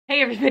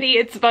Hey everybody,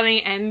 it's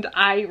Bunny, and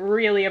I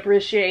really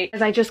appreciate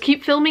as I just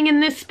keep filming in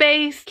this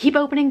space, keep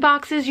opening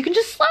boxes, you can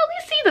just slowly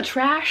see the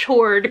trash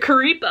horde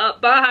creep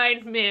up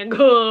behind me.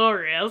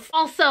 Glorious.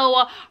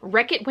 Also,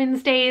 Wreck-It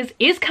Wednesdays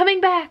is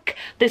coming back.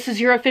 This is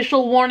your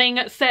official warning,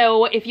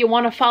 so if you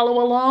want to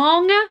follow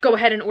along, go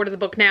ahead and order the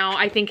book now.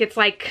 I think it's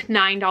like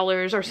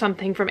 $9 or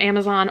something from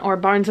Amazon or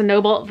Barnes &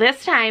 Noble.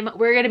 This time,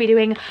 we're going to be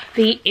doing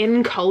the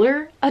in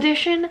color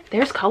edition.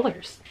 There's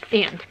colors,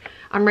 and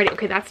I'm ready.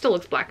 Okay, that still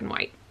looks black and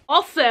white.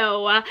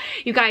 Also,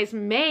 you guys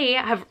may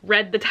have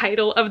read the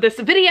title of this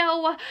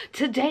video.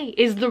 Today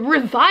is the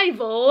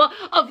revival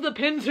of the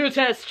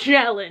PINTERTEST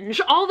challenge.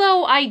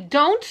 Although I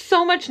don't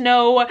so much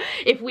know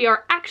if we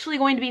are actually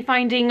going to be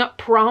finding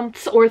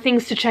prompts or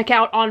things to check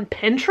out on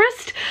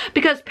Pinterest,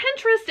 because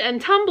Pinterest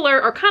and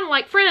Tumblr are kind of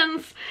like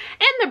friends,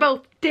 and they're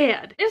both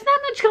dead. There's not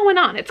much going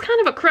on. It's kind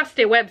of a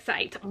crusty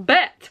website,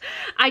 but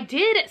I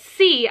did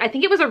see, I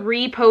think it was a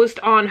repost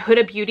on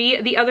Huda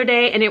Beauty the other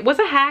day, and it was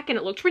a hack and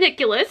it looked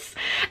ridiculous.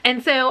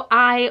 And so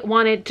I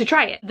wanted to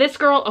try it. This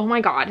girl, oh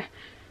my God,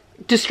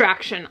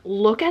 distraction.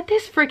 Look at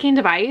this freaking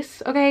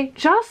device, okay?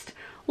 Just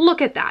look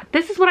at that.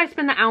 This is what I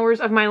spend the hours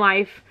of my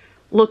life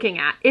looking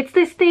at. It's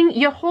this thing,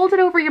 you hold it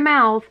over your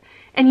mouth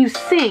and you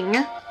sing.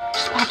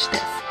 Just watch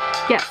this.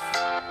 Yes.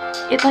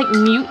 It like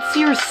mutes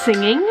your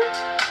singing,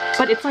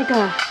 but it's like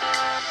a...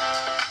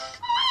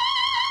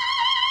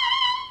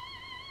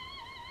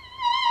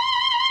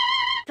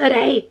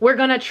 Today, we're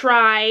gonna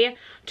try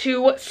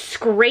to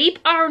scrape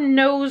our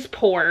nose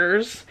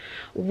pores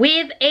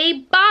with a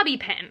bobby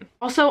pin.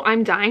 Also,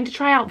 I'm dying to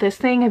try out this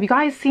thing. Have you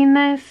guys seen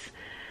this?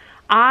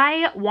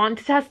 I want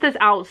to test this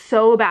out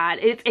so bad.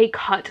 It's a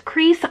cut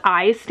crease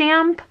eye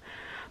stamp,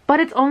 but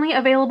it's only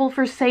available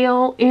for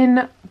sale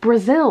in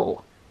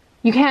Brazil.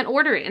 You can't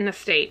order it in the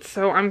States,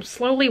 so I'm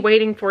slowly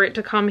waiting for it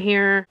to come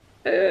here.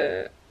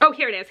 Oh,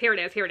 here it is, here it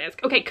is, here it is.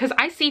 Okay, because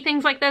I see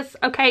things like this,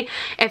 okay,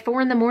 at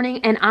 4 in the morning,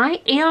 and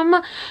I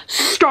am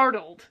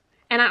startled.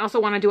 And I also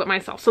want to do it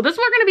myself. So this is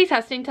what we're going to be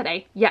testing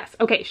today. Yes,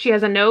 okay, she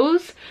has a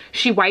nose.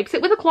 She wipes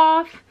it with a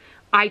cloth.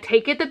 I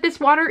take it that this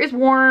water is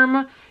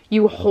warm.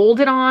 You hold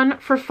it on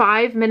for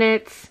 5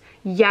 minutes.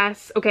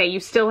 Yes, okay,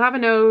 you still have a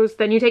nose.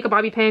 Then you take a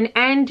bobby pin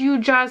and you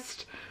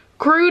just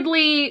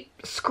crudely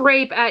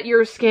scrape at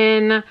your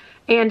skin.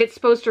 And it's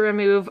supposed to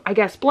remove, I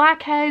guess,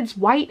 blackheads,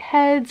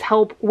 whiteheads,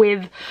 help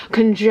with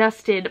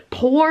congested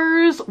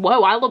pores.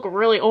 Whoa, I look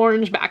really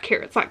orange back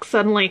here. It's like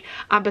suddenly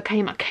I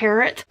became a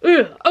carrot.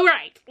 Ugh. All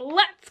right,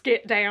 let's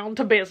get down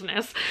to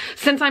business.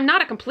 Since I'm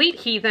not a complete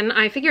heathen,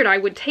 I figured I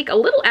would take a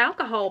little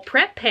alcohol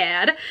prep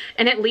pad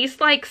and at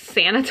least like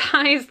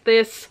sanitize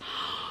this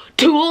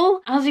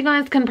tool. As you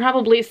guys can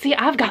probably see,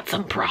 I've got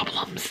some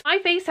problems. My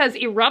face has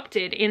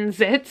erupted in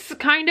zits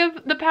kind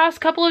of the past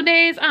couple of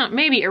days.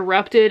 Maybe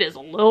erupted is a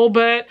little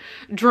bit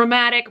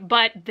dramatic,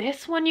 but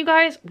this one, you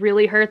guys,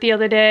 really hurt the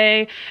other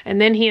day.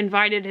 And then he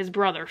invited his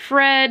brother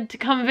Fred to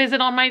come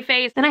visit on my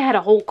face. Then I had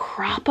a whole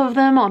crop of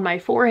them on my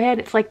forehead.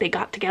 It's like they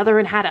got together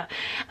and had a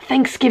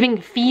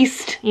Thanksgiving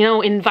feast, you know,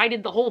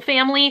 invited the whole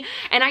family.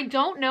 And I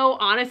don't know,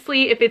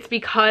 honestly, if it's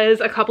because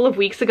a couple of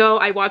weeks ago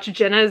I watched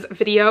Jenna's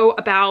video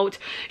about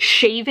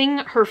shaving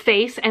her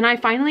face, and I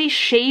finally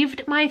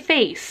shaved my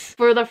face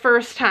for the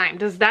first time.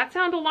 Does that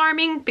sound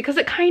alarming? Because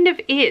it kind of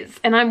is,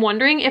 and I'm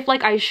wondering if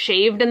like I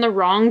shaved in the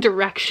wrong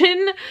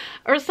direction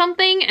or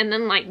something and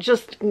then like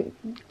just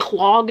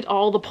clogged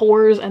all the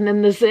pores and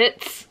then the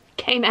zits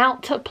came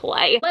out to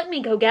play. Let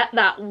me go get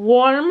that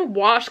warm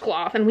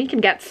washcloth and we can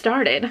get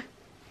started.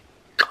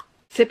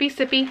 Sippy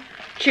sippy.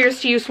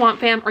 Cheers to you, Swamp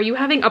Fam. Are you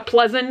having a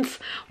pleasant,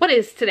 what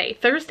is today,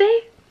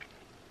 Thursday?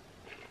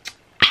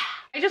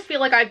 I just feel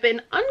like I've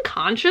been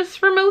unconscious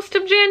for most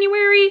of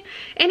January.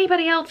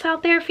 Anybody else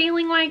out there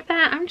feeling like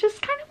that? I'm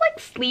just kind of like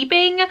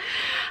sleeping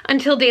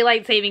until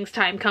daylight savings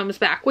time comes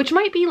back, which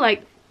might be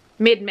like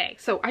mid-May.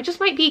 So I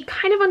just might be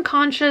kind of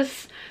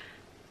unconscious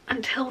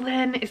until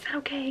then. Is that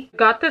okay?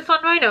 Got this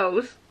on my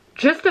nose,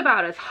 just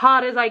about as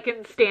hot as I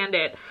can stand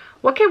it.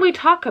 What can we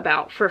talk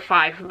about for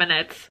 5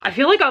 minutes? I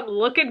feel like I'm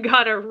looking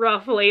kind of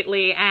rough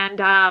lately, and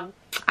I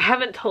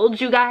haven't told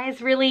you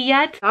guys really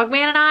yet.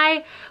 Dogman and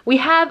I, we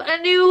have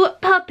a new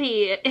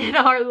puppy in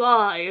our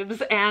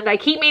lives, and I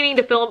keep meaning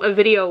to film a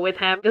video with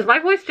him. Does my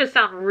voice just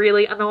sound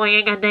really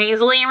annoying and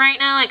nasally right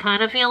now? I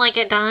kind of feel like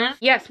it does.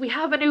 Yes, we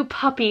have a new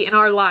puppy in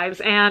our lives,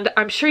 and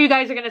I'm sure you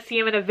guys are gonna see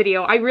him in a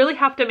video. I really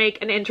have to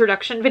make an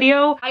introduction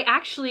video. I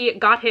actually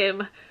got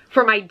him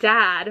for my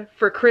dad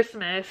for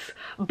Christmas,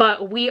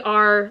 but we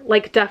are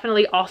like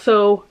definitely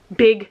also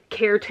big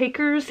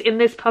caretakers in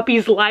this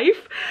puppy's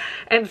life,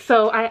 and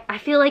so I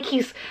feel like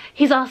he's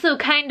also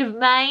kind of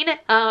mine,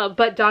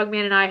 but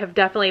Dogman and I have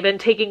definitely been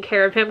taking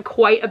care of him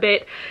quite a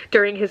bit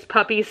during his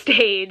puppy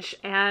stage,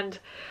 and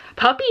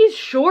puppies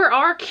sure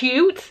are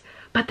cute,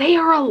 but they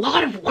are a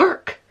lot of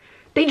work.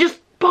 They just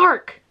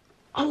bark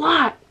a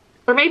lot.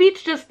 Or maybe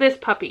it's just this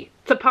puppy.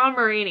 It's a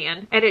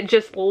Pomeranian, and it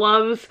just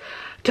loves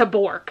to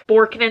bork.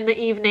 Borking in the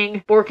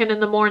evening, borking in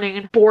the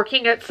morning,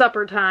 borking at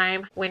supper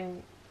time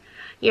when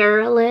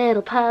You're a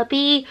little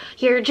puppy,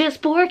 you're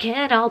just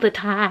barking all the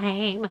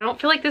time. I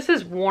don't feel like this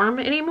is warm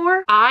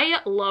anymore. I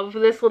love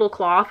this little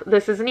cloth.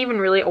 This isn't even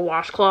really a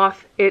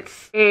washcloth.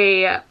 It's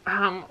a,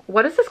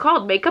 what is this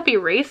called? Makeup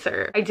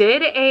eraser. I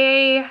did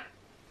a,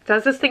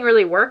 does this thing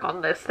really work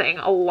on this thing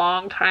a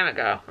long time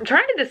ago. I'm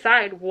trying to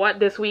decide what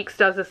this week's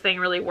does this thing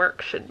really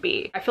work should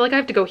be. I feel like I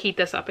have to go heat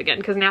this up again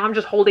because now I'm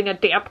just holding a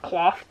damp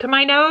cloth to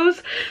my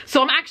nose.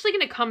 So I'm actually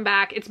gonna come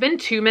back. It's been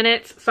 2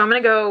 minutes, so I'm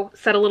gonna go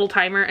set a little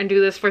timer and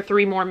do this for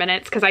 3 more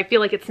minutes because I feel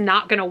like it's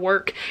not gonna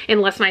work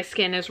unless my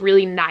skin is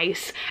really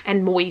nice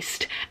and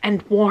moist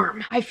and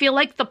warm. I feel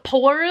like the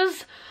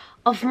pores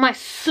of my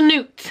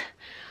snoot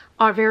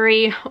are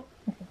very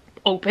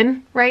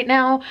open right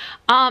now,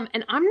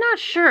 and I'm not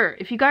sure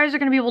if you guys are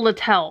gonna be able to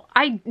tell.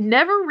 I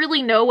never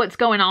really know what's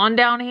going on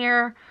down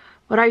here,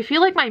 but I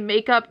feel like my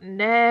makeup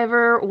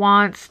never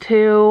wants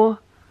to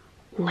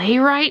lay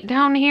right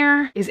down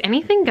here. Is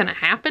anything gonna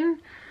happen?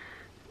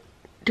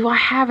 Do I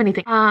have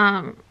anything?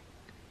 And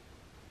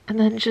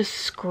then just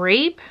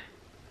scrape?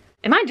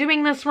 Am I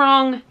doing this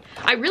wrong?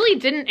 I really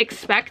didn't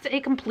expect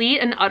a complete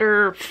and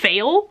utter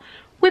fail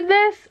with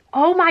this.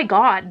 Oh my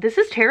god, this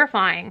is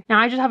terrifying. Now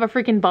I just have a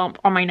freaking bump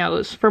on my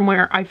nose from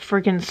where I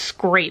freaking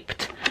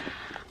scraped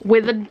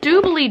with a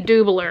doobly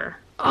doobler.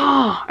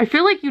 Oh, I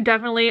feel like you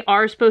definitely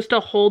are supposed to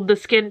hold the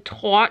skin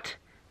taut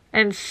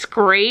and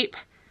scrape.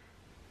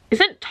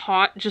 Isn't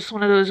taut just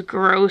one of those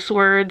gross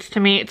words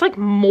to me? It's like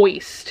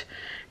moist.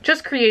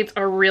 Just creates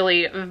a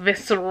really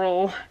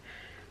visceral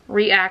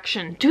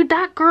reaction. Dude,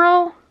 that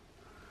girl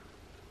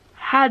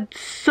had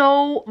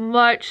so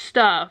much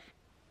stuff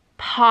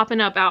popping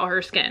up out her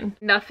skin.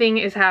 Nothing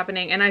is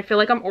happening, and I feel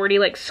like I'm already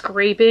like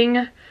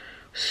scraping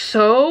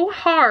so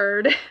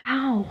hard.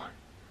 Ow.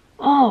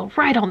 Oh,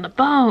 right on the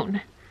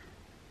bone.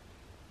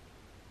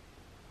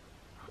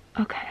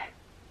 Okay.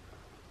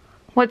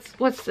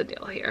 What's the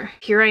deal here?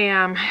 Here I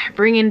am,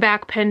 bringing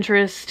back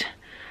Pinterest,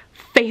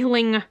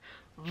 failing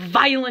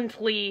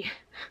violently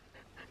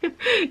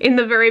in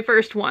the very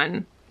first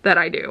one that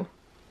I do.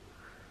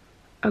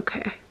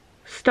 Okay.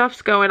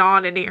 Stuff's going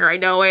on in here, I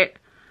know it.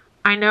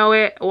 I know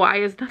it. Why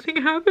is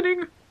nothing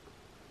happening?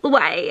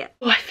 Why?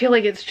 Oh, I feel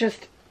like it's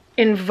just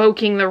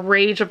invoking the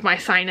rage of my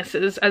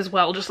sinuses as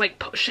well. Just like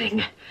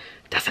pushing.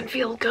 Doesn't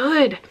feel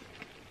good.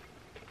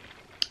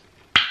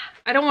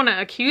 I don't want to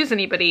accuse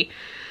anybody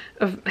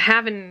of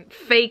having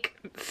fake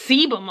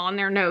sebum on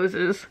their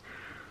noses.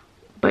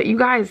 But you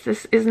guys,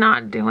 this is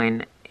not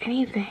doing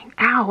anything.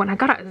 Ow, and I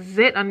got a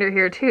zit under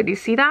here too. Do you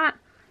see that?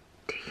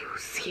 Do you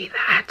see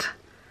that?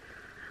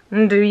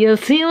 Do you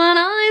see what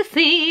I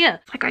see?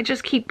 It's like I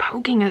just keep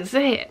poking a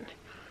zit.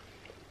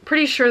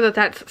 Pretty sure that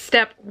that's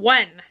step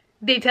 1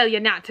 they tell you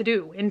not to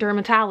do in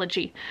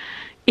dermatology.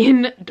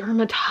 In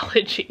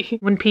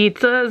dermatology. When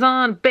pizza's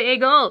on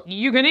bagel,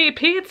 you can eat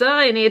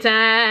pizza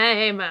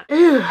anytime.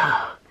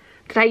 Ugh.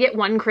 Did I get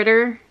 1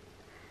 critter?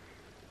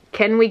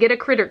 Can we get a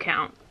critter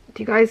count?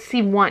 Do you guys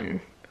see 1?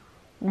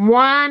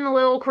 1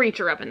 little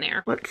creature up in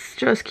there. Let's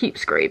just keep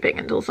scraping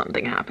until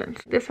something happens.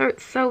 This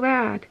hurts so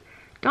bad.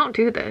 Don't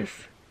do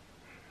this.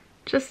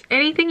 Just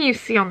anything you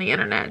see on the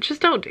internet,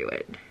 just don't do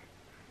it.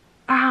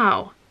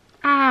 Ow.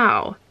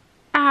 Ow.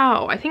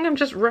 Ow. I think I'm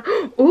just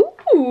ooh.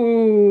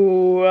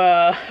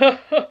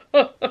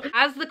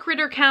 Has the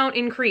critter count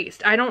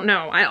increased? I don't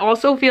know. I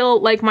also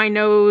feel like my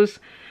nose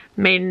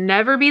may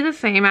never be the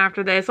same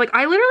after this. Like,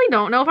 I literally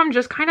don't know if I'm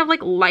just kind of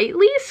like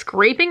lightly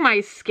scraping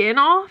my skin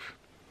off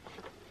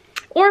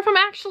or if I'm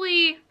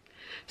actually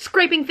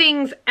scraping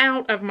things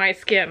out of my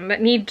skin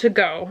that need to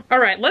go. All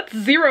right, let's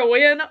zero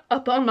in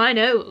up on my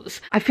nose.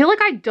 I feel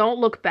like I don't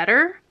look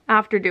better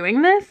after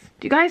doing this.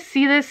 Do you guys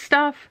see this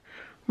stuff?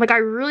 Like, I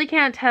really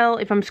can't tell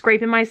if I'm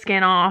scraping my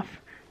skin off.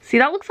 See,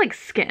 that looks like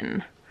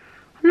skin.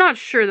 I'm not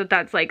sure that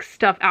that's like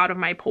stuff out of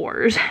my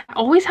pores. I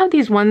always have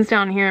these ones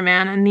down here,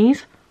 man, and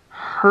these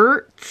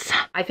hurts.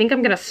 I think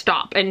I'm gonna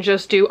stop and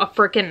just do a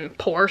freaking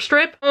pore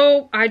strip.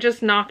 Oh, I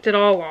just knocked it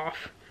all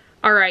off.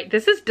 All right,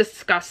 this is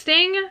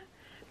disgusting.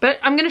 But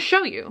I'm gonna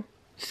show you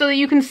so that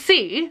you can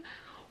see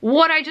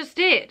what I just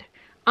did.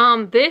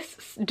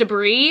 This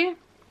debris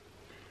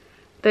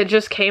that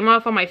just came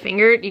off on my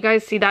finger, you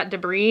guys see that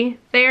debris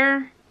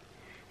there?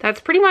 That's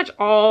pretty much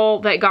all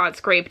that got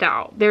scraped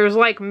out. There's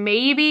like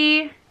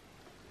maybe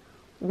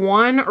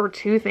 1 or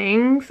 2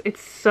 things.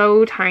 It's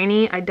so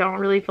tiny, I don't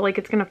really feel like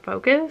it's gonna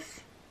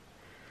focus.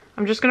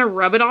 I'm just gonna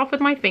rub it off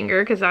with my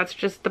finger because that's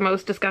just the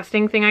most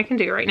disgusting thing I can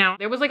do right now.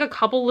 There was like a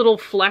couple little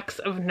flecks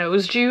of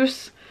nose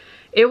juice.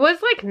 It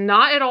was like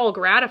not at all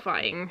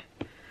gratifying,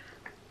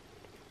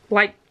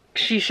 like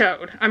she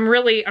showed. I'm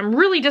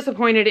really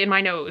disappointed in my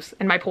nose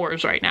and my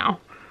pores right now.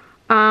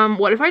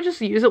 What if I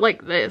just use it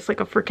like this, like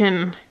a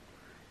freaking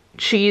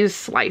cheese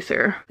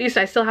slicer? At least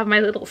I still have my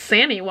little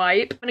Sammy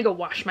wipe. I'm gonna go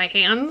wash my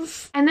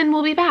hands and then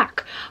we'll be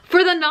back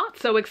for the not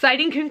so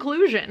exciting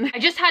conclusion. I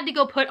just had to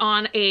go put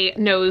on a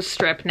nose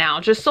strip now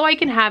just so I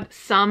can have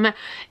some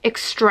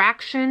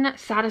extraction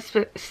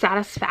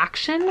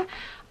satisfaction.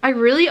 I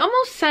really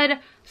almost said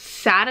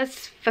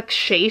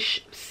satisfaction.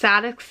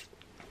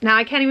 now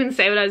I can't even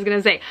say what I was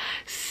gonna say.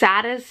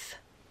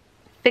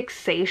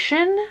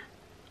 Satisfaction,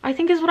 I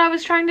think is what I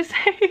was trying to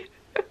say.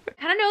 I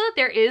kind of know that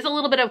there is a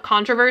little bit of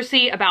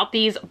controversy about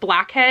these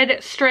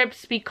blackhead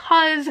strips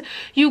because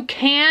you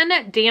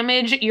can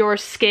damage your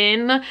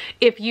skin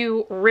if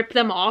you rip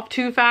them off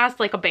too fast,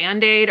 like a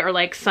band-aid or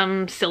like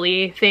some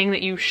silly thing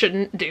that you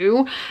shouldn't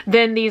do.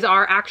 Then these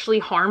are actually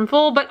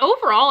harmful. But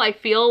overall, I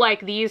feel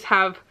like these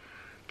have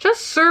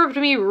just served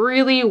me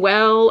really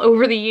well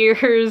over the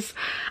years.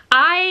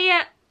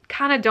 I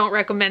kind of don't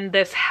recommend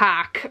this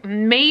hack.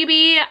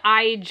 Maybe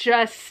I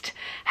just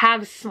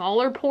have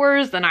smaller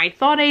pores than I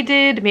thought I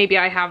did. Maybe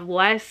I have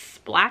less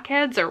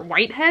blackheads or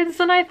whiteheads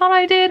than I thought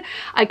I did.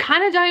 I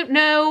kind of don't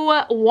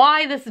know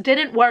why this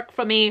didn't work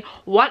for me.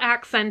 What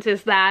accent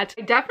is that?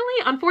 I definitely,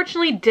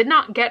 unfortunately, did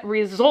not get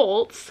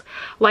results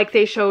like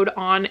they showed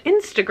on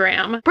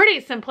Instagram.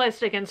 Pretty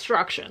simplistic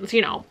instructions,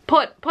 you know,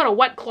 put a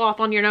wet cloth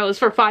on your nose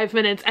for 5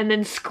 minutes and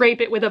then scrape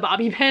it with a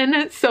bobby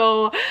pin.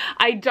 So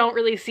I don't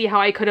really see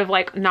how I could have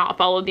like not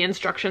followed the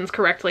instructions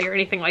correctly or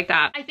anything like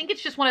that. I think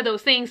it's just one of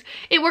those things.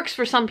 It works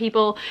for some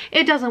people,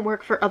 it doesn't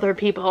work for other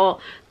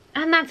people.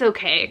 And that's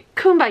okay.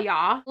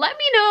 Kumbaya. Let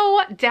me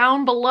know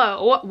down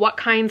below what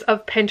kinds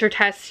of pinter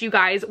tests you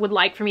guys would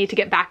like for me to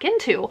get back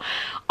into.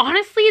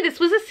 Honestly, this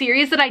was a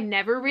series that I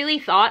never really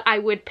thought I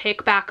would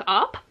pick back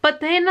up, but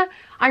then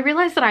I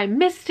realized that I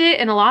missed it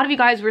and a lot of you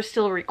guys were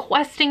still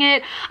requesting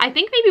it. I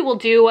think maybe we'll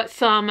do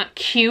some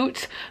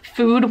cute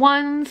food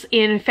ones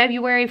in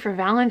February for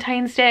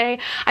Valentine's Day.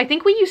 I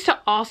think we used to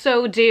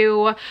also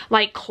do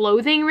like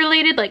clothing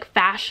related, like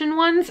fashion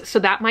ones, so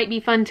that might be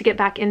fun to get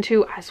back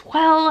into as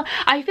well.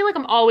 I feel like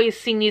I'm always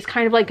seeing these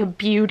kind of like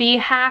beauty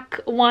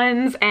hack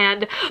ones,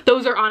 and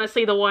those are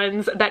honestly the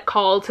ones that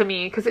call to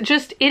me because it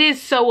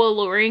is so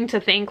alluring to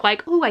think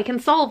like, oh, I can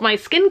solve my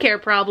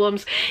skincare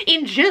problems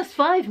in just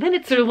 5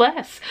 minutes or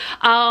less.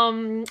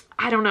 I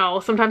don't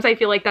know. Sometimes I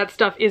feel like that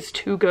stuff is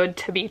too good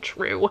to be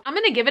true. I'm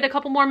gonna give it a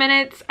couple more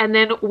minutes and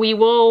then we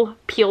will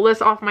peel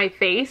this off my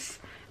face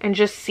and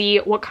just see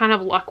what kind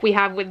of luck we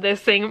have with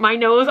this thing. My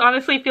nose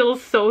honestly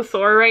feels so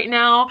sore right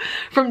now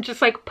from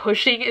just like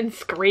pushing and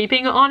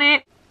scraping on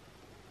it.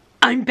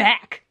 I'm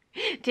back.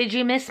 Did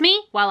you miss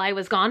me while I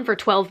was gone for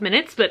 12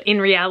 minutes? But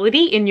in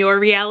reality, in your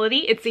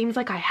reality, it seems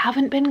like I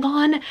haven't been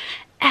gone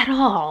at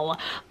all.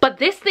 But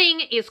this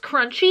thing is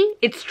crunchy,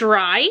 it's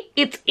dry,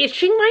 it's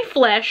itching my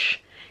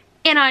flesh,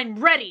 and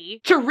I'm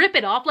ready to rip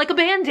it off like a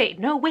band-aid.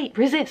 No, wait,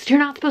 resist. You're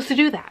not supposed to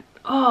do that.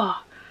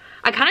 Oh,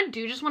 I kind of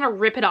do just want to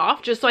rip it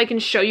off just so I can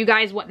show you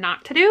guys what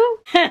not to do.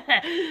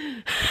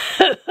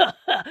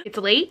 It's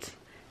late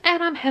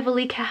and I'm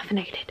heavily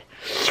caffeinated.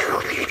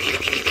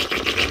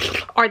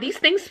 Are these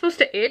things supposed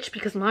to itch?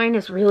 Because mine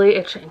is really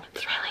itching.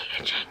 It's really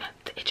itching.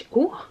 It's itching.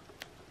 Ooh.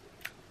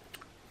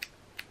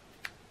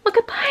 Look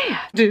at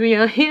that. Do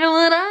you hear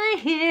what I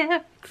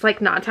hear? It's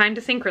like not time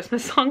to sing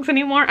Christmas songs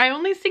anymore. I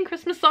only sing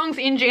Christmas songs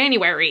in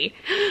January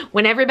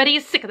when everybody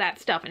is sick of that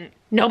stuff and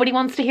nobody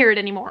wants to hear it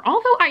anymore.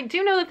 Although I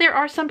do know that there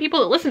are some people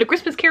that listen to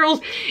Christmas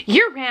carols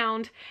year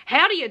round.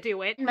 How do you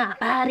do it? My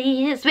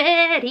body is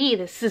ready.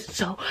 This is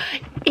so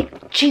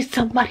itchy.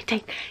 Somebody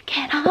take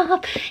it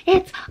off.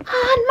 It's on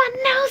my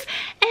nose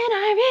and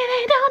I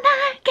really don't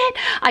like it.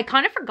 I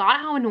kind of forgot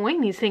how annoying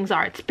these things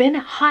are. It's been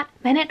a hot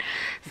minute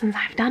since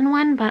I've done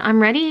one, but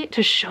I'm ready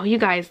to show you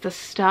guys the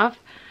stuff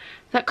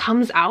that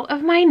comes out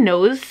of my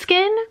nose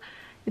skin.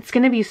 It's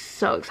gonna be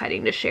so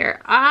exciting to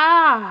share.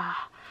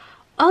 Ah,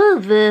 oh,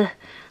 the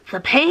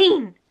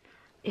pain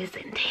is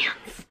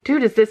intense.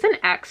 Dude, is this an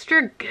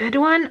extra good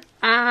one?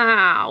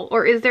 Ow,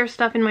 or is there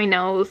stuff in my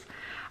nose?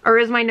 Or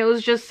is my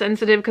nose just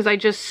sensitive because I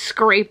just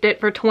scraped it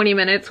for 20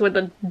 minutes with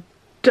a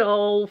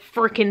dull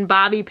freaking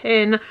bobby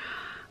pin?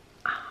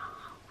 Ow,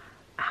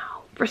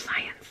 ow, for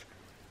science.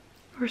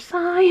 For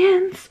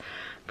science.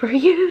 For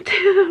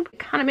YouTube. It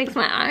kind of makes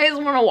my eyes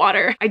want to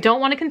water. I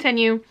don't want to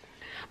continue,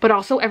 but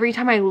also every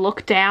time I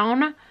look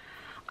down,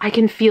 I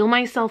can feel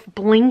myself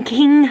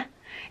blinking.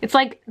 It's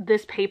like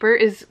this paper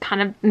is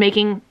kind of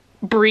making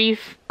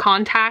brief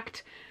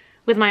contact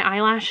with my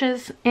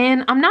eyelashes,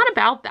 and I'm not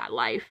about that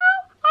life.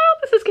 Oh,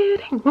 this is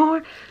getting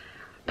more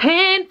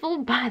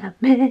painful by the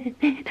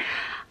minute.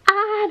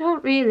 I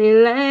don't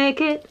really like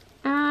it.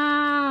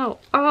 Ow.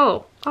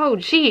 Oh,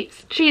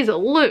 geez.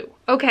 Jeez-a-loo.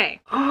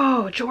 Okay.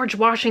 Oh, George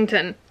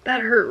Washington.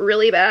 That hurt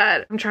really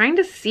bad. I'm trying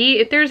to see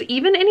if there's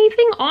even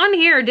anything on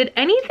here. Did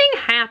anything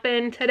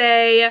happen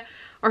today?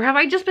 Or have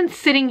I just been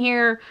sitting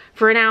here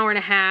for an hour and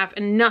a half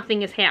and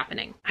nothing is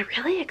happening? I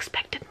really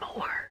expected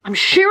more. I'm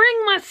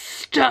sharing my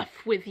stuff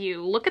with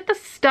you. Look at the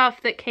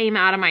stuff that came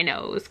out of my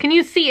nose. Can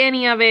you see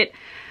any of it?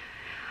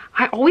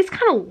 I always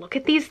kind of look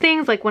at these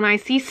things, like when I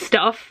see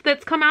stuff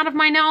that's come out of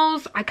my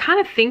nose, I kind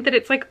of think that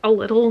it's like a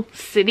little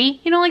city,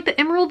 you know, like the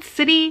Emerald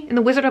City in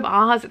the Wizard of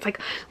Oz. It's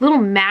like little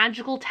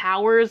magical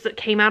towers that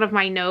came out of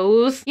my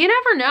nose. You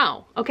never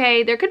know,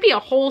 okay? There could be a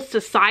whole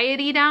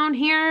society down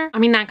here. I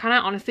mean, that kind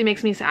of honestly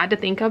makes me sad to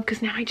think of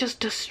because now I just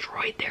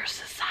destroyed their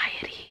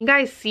society. You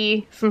guys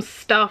see some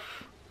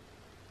stuff?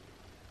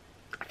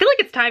 I feel like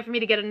it's time for me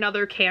to get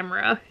another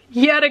camera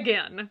yet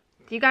again.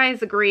 Do you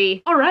guys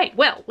agree? All right,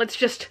 well, let's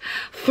just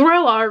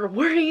throw our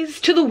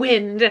worries to the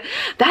wind.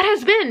 That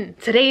has been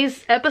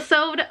today's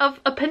episode of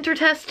a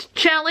PINTERTEST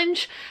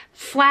challenge /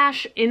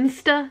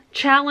 Insta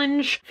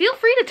challenge. Feel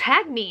free to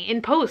tag me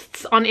in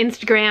posts on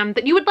Instagram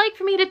that you would like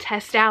for me to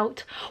test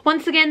out.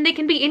 Once again, they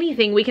can be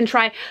anything. We can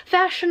try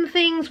fashion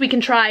things, we can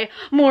try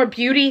more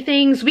beauty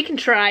things, we can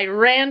try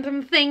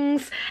random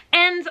things,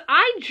 and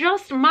I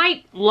just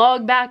might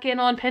log back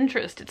in on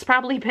Pinterest. It's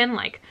probably been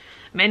like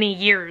many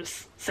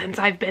years since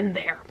I've been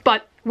there,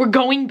 but we're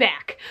going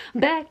back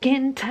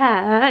in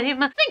time.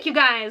 Thank you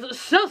guys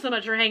so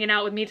much for hanging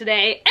out with me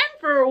today and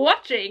for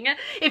watching.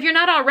 If you're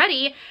not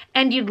already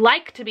and you'd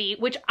like to be,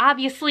 which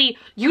obviously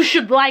you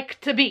should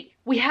like to be,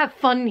 we have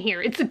fun here.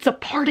 It's a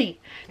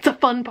party. It's a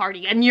fun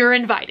party and you're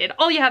invited.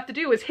 All you have to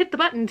do is hit the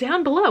button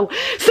down below,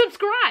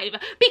 subscribe,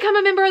 become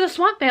a member of the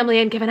Swamp Family,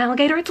 and give an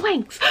alligator its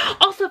wings.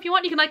 Also, if you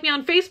want, you can like me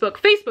on Facebook,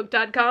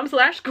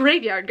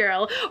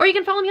 facebook.com/graveyardgirl, or you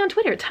can follow me on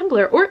Twitter,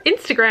 Tumblr, or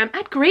Instagram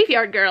at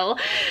graveyardgirl.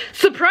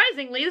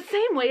 Surprisingly, the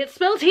same way it's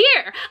spelled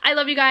here. I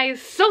love you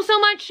guys so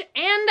much,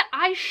 and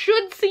I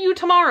should see you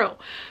tomorrow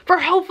for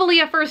hopefully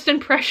a First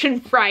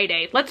Impression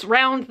Friday. Let's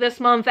round this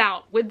month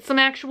out with some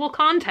actual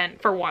content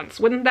for once.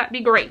 Wouldn't that be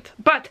great?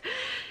 But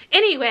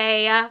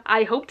anyway,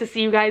 I hope to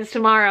see you guys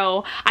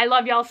tomorrow. I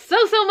love y'all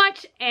so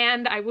much,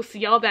 and I will see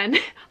y'all then.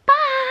 Bye!